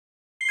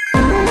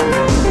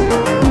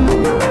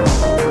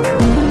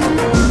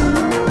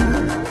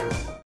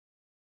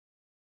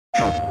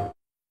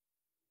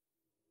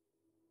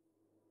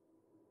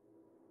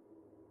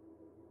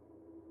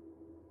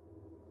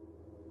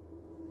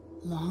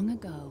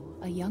ago,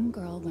 a young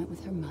girl went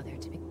with her mother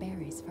to pick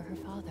berries for her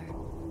father,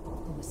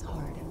 who was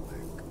hard at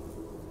work.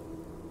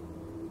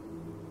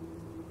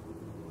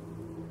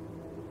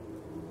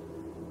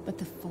 But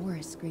the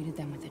forest greeted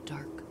them with a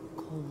dark,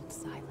 cold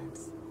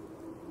silence.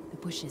 The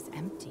bushes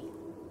empty.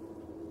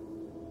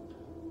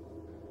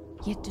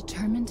 Yet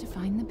determined to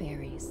find the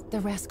berries, the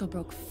rascal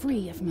broke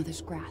free of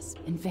Mother's grasp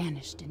and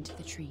vanished into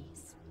the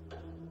trees.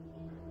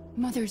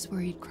 Mother's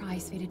worried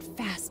cries faded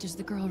fast as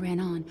the girl ran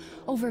on,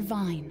 over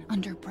vine,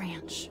 under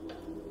branch,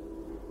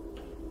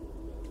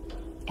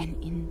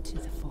 and into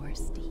the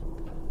forest deep.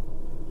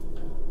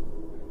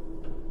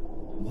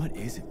 What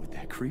is it with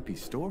that creepy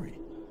story?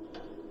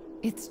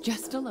 It's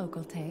just a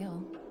local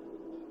tale.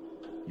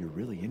 You're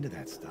really into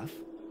that stuff?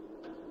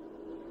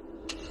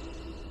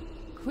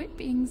 Quit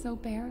being so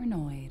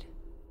paranoid.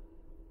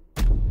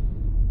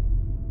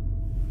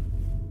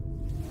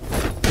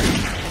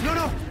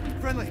 No!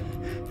 Friendly!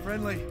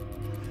 Friendly!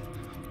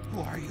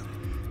 Who are you?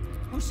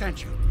 Who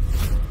sent you?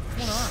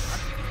 What's going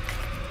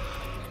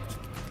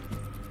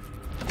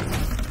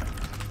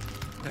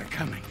on? They're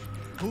coming.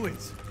 Who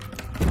is?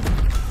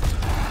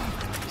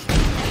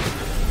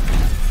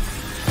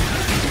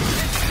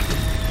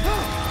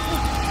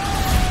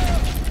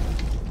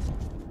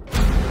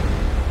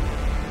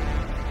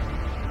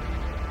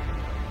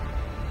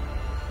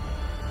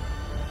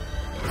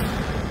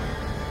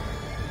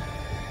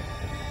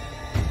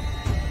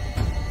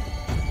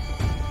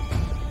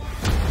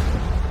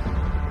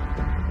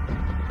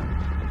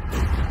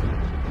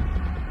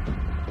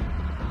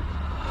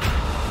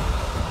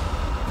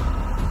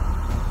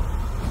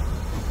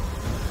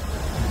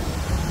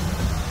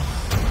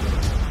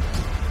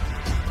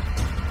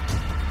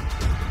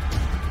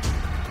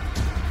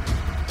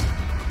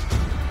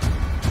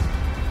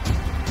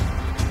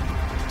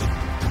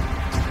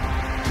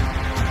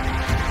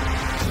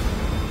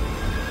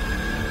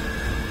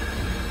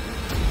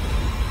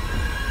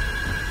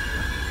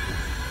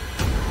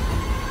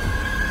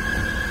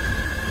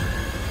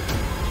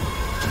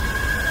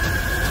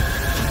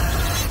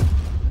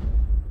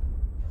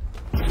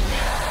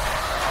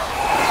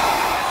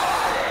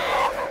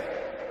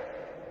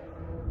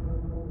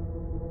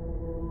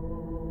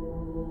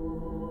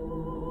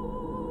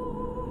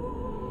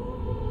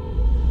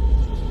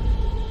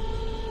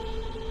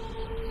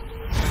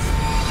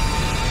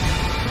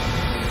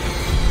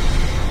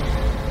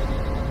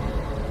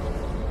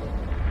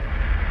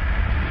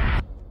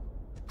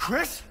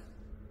 Chris?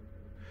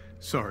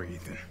 Sorry,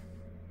 Ethan.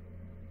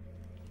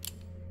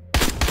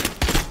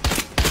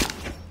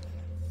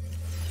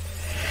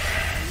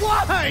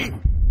 Why?